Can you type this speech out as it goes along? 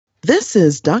This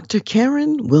is Dr.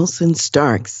 Karen Wilson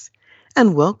Starks,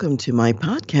 and welcome to my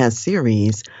podcast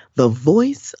series, The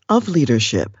Voice of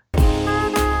Leadership.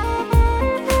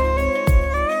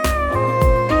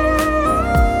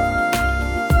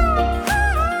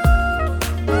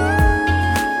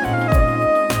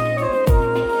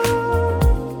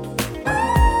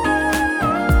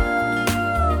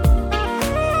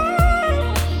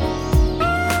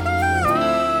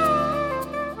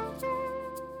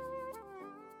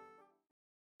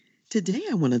 Today,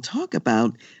 I want to talk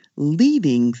about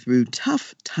leading through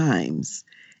tough times.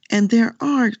 And there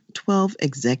are 12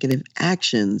 executive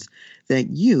actions that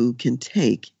you can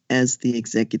take as the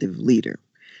executive leader.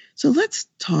 So let's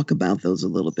talk about those a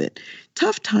little bit.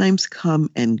 Tough times come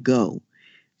and go.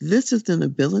 This is an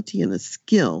ability and a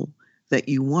skill that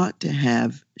you want to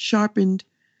have sharpened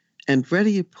and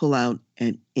ready to pull out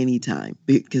at any time,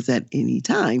 because at any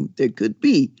time there could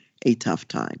be a tough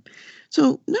time.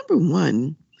 So, number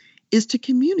one, is to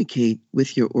communicate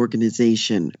with your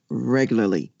organization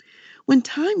regularly. When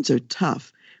times are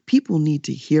tough, people need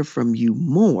to hear from you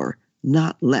more,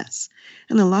 not less.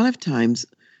 And a lot of times,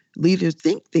 leaders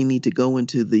think they need to go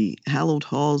into the hallowed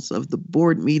halls of the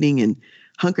board meeting and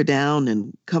hunker down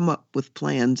and come up with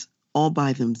plans all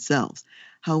by themselves.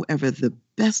 However, the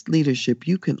best leadership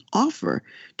you can offer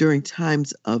during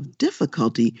times of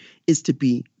difficulty is to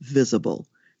be visible,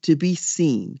 to be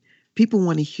seen. People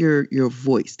want to hear your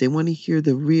voice. They want to hear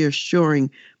the reassuring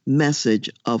message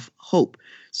of hope.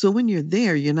 So when you're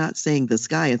there, you're not saying the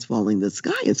sky is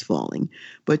falling,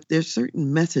 but there's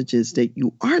certain messages that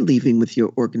you are leaving with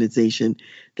your organization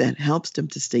that helps them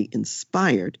to stay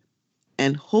inspired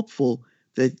and hopeful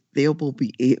that they will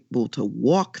be able to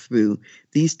walk through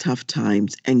these tough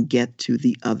times and get to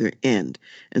the other end.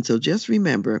 And so just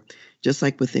remember, just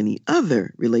like with any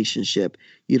other relationship,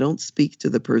 you don't speak to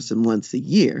the person once a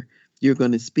year. You're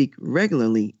going to speak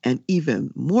regularly and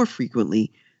even more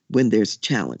frequently when there's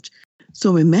challenge.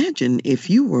 So imagine if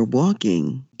you were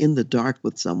walking in the dark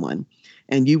with someone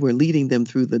and you were leading them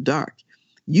through the dark.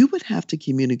 You would have to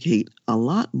communicate a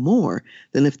lot more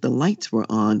than if the lights were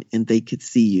on and they could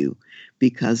see you,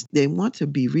 because they want to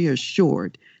be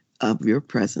reassured of your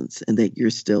presence and that you're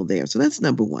still there. So that's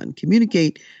number one.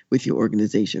 Communicate with your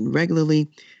organization regularly.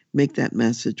 Make that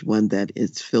message one that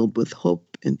is filled with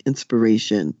hope and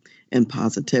inspiration and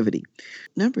positivity.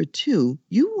 Number two,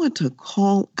 you want to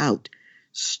call out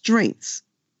strengths,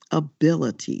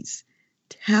 abilities,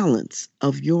 talents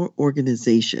of your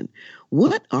organization.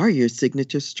 What are your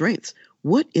signature strengths?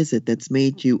 What is it that's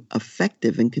made you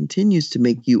effective and continues to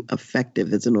make you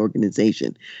effective as an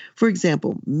organization? For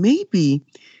example, maybe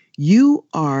you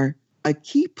are a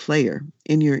key player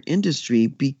in your industry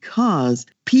because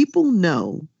people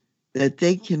know that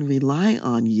they can rely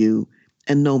on you,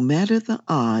 and no matter the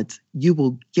odds, you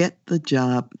will get the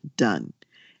job done.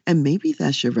 And maybe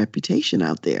that's your reputation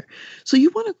out there. So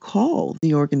you want to call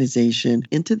the organization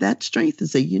into that strength and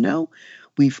say,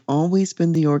 we've always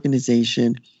been the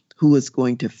organization who is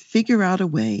going to figure out a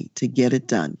way to get it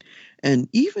done. And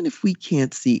even if we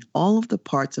can't see all of the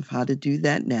parts of how to do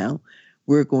that now,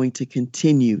 we're going to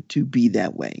continue to be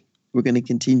that way. We're going to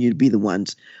continue to be the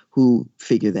ones who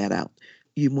figure that out.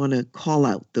 You want to call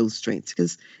out those strengths,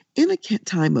 because in a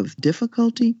time of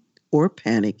difficulty or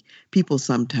panic, people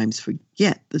sometimes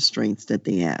forget the strengths that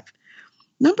they have.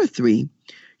 Number three,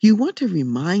 you want to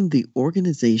remind the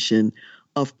organization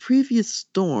of previous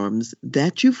storms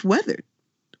that you've weathered.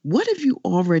 What have you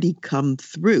already come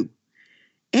through?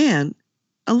 And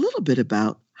a little bit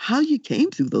about how you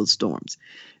came through those storms.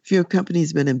 If your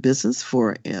company's been in business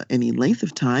for any length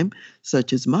of time,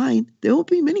 such as mine, there will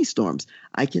be many storms.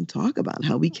 I can talk about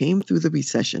how we came through the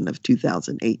recession of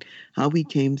 2008, how we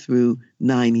came through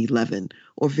 9/11,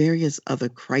 or various other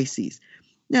crises.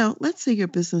 Now, let's say your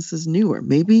business is newer.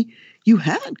 Maybe you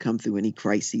haven't come through any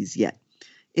crises yet.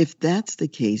 If that's the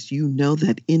case, you know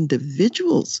that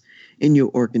individuals in your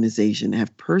organization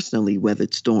have personally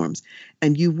weathered storms,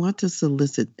 and you want to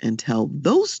solicit and tell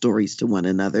those stories to one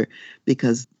another,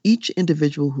 because each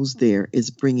individual who's there is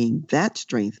bringing that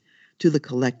strength to the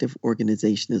collective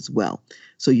organization as well.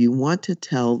 So you want to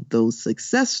tell those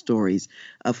success stories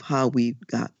of how we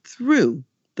got through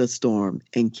the storm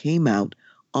and came out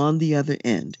on the other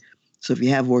end. So if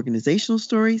you have organizational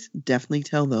stories, definitely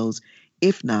tell those.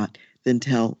 If not, then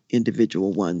tell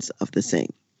individual ones of the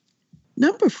same.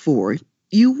 Number four,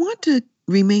 you want to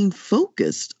remain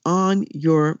focused on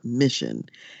your mission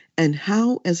and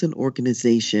how, as an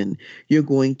organization, you're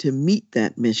going to meet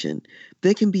that mission.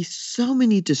 There can be so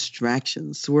many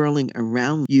distractions swirling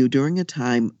around you during a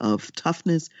time of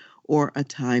toughness or a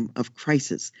time of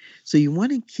crisis. So you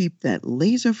want to keep that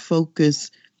laser focus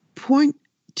Point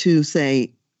to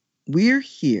say, we're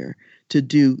here to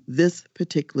do this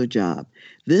particular job.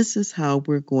 This is how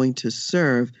we're going to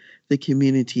serve the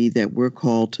community that we're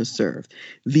called to serve.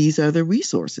 These are the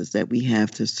resources that we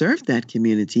have to serve that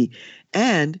community.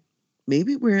 And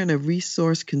maybe we're in a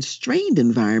resource constrained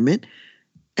environment.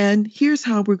 And here's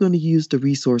how we're going to use the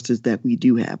resources that we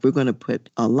do have. We're going to put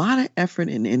a lot of effort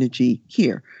and energy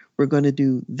here. We're going to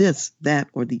do this, that,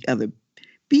 or the other.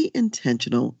 Be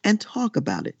intentional and talk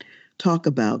about it. Talk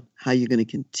about how you're going to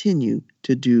continue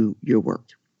to do your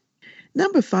work.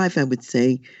 Number 5, I would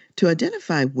say to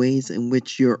identify ways in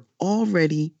which you're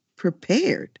already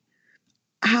prepared.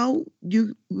 How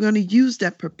you're going to use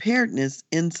that preparedness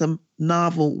in some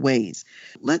novel ways.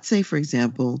 Let's say, for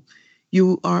example,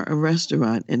 you are a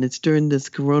restaurant and it's during this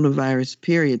coronavirus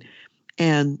period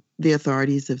and the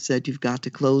authorities have said you've got to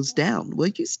close down. Well,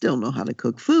 you still know how to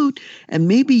cook food, and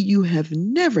maybe you have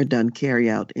never done carry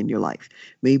out in your life.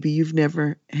 Maybe you've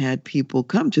never had people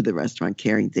come to the restaurant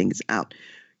carrying things out.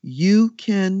 You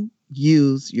can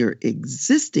use your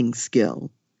existing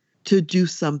skill to do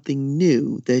something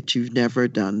new that you've never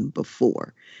done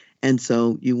before. And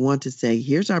so you want to say,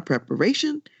 here's our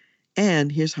preparation,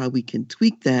 and here's how we can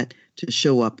tweak that to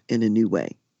show up in a new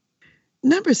way.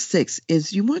 Number 6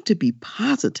 is you want to be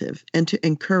positive and to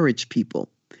encourage people.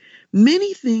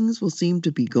 Many things will seem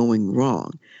to be going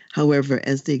wrong. However,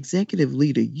 as the executive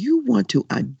leader, you want to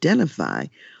identify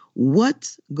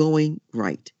what's going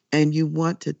right. And you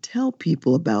want to tell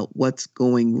people about what's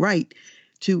going right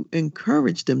to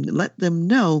encourage them, to let them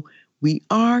know we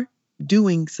are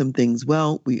doing some things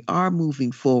well, we are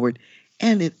moving forward,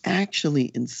 and it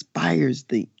actually inspires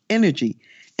the energy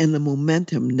and the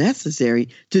momentum necessary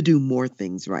to do more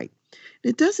things right.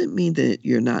 It doesn't mean that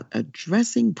you're not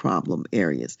addressing problem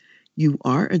areas. You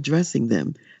are addressing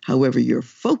them. However, your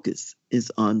focus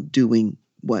is on doing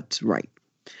what's right.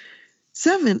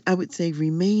 7, I would say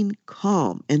remain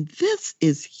calm. And this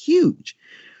is huge.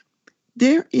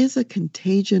 There is a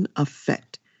contagion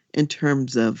effect in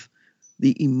terms of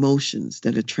the emotions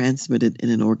that are transmitted in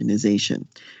an organization.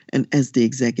 And as the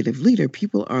executive leader,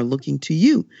 people are looking to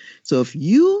you. So if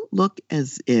you look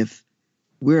as if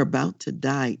we're about to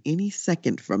die any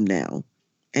second from now,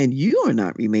 and you are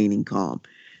not remaining calm,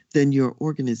 then your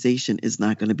organization is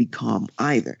not going to be calm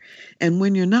either. And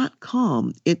when you're not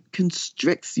calm, it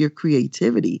constricts your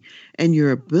creativity and your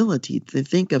ability to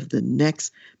think of the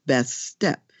next best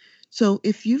step. So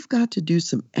if you've got to do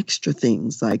some extra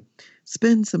things like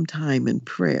spend some time in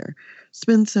prayer,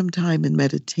 spend some time in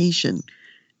meditation,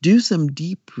 do some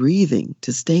deep breathing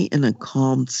to stay in a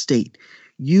calm state,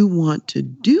 you want to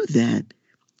do that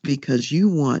because you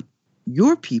want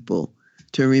your people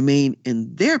to remain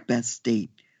in their best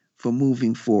state for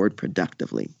moving forward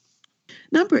productively.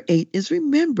 Number 8 is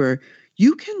remember,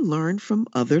 you can learn from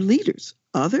other leaders.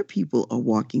 Other people are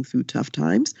walking through tough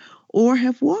times or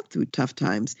have walked through tough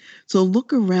times. So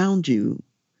look around you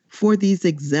for these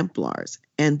exemplars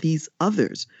and these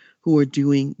others who are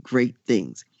doing great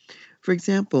things. For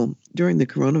example, during the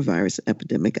coronavirus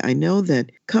epidemic, I know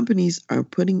that companies are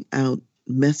putting out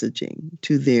messaging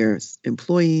to their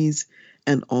employees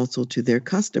and also to their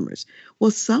customers.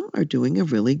 Well, some are doing a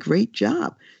really great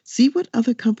job. See what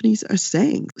other companies are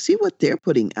saying, see what they're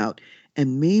putting out,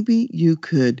 and maybe you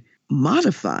could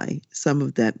modify some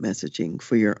of that messaging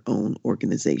for your own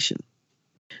organization.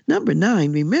 Number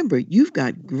 9, remember, you've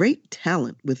got great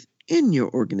talent within your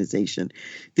organization.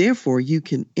 Therefore, you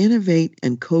can innovate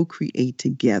and co-create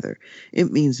together.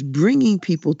 It means bringing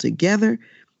people together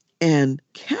and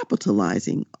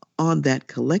capitalizing on that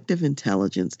collective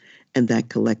intelligence and that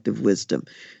collective wisdom.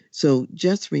 So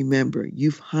just remember,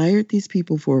 you've hired these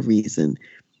people for a reason.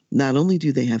 Not only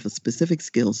do they have a specific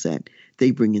skill set,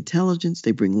 they bring intelligence,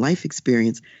 they bring life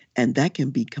experience, and that can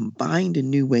be combined in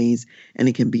new ways and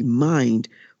it can be mined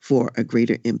for a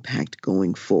greater impact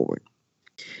going forward.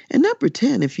 And number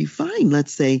 10, if you find,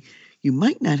 let's say, you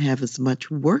might not have as much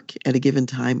work at a given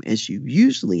time as you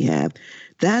usually have,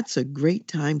 that's a great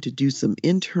time to do some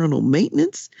internal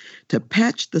maintenance, to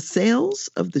patch the sails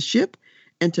of the ship,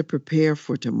 and to prepare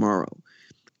for tomorrow.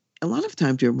 A lot of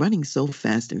times you're running so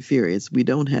fast and furious, we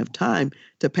don't have time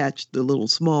to patch the little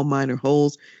small minor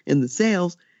holes in the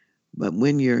sails. But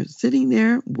when you're sitting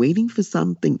there waiting for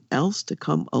something else to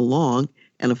come along,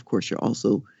 and of course you're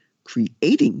also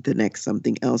creating the next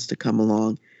something else to come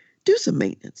along, do some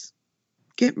maintenance.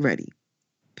 Get ready.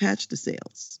 Patch the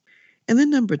sails. And then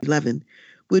number 11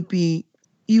 would be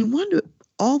you want to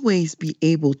always be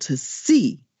able to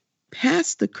see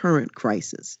past the current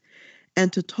crisis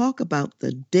and to talk about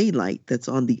the daylight that's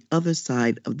on the other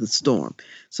side of the storm.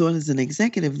 So, as an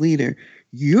executive leader,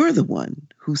 you're the one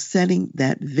who's setting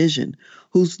that vision,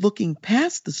 who's looking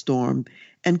past the storm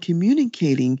and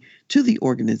communicating to the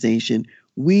organization,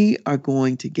 we are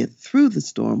going to get through the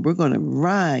storm. We're going to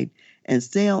ride and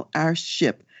sail our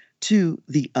ship to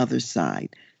the other side.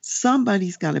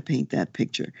 Somebody's got to paint that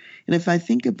picture. And if I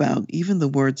think about even the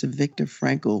words of Viktor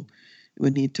Frankl,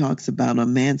 when he talks about a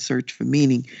man's search for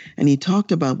meaning, and he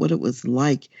talked about what it was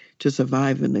like to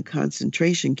survive in a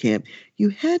concentration camp, you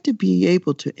had to be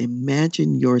able to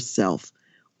imagine yourself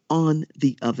on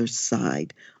the other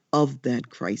side of that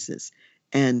crisis.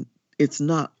 And it's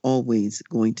not always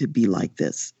going to be like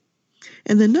this.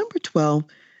 And then number 12,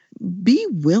 be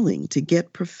willing to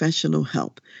get professional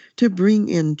help, to bring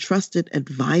in trusted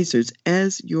advisors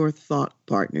as your thought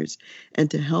partners,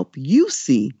 and to help you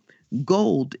see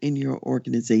gold in your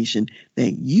organization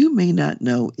that you may not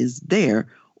know is there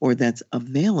or that's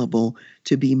available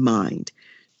to be mined.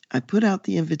 I put out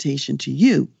the invitation to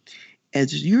you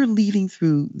as you're leading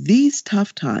through these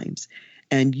tough times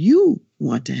and you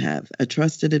want to have a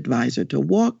trusted advisor to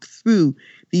walk through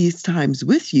these times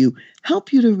with you,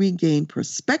 help you to regain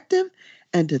perspective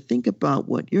and to think about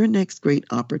what your next great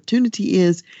opportunity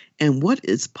is and what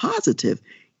is positive,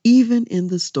 even in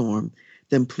the storm,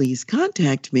 then please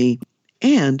contact me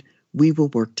and we will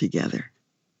work together.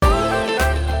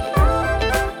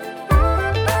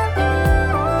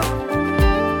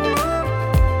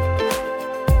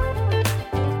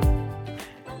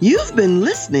 You've been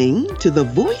listening to The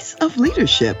Voice of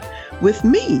Leadership with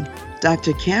me,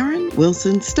 Dr. Karen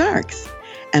Wilson Starks.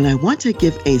 And I want to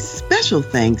give a special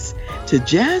thanks to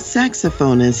jazz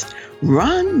saxophonist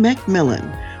Ron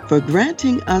McMillan for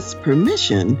granting us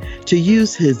permission to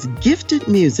use his gifted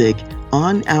music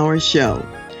on our show.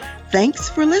 Thanks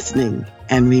for listening,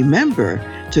 and remember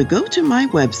to go to my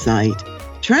website,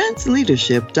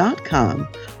 transleadership.com,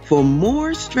 for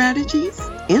more strategies,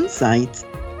 insights,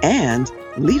 and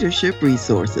leadership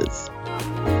resources.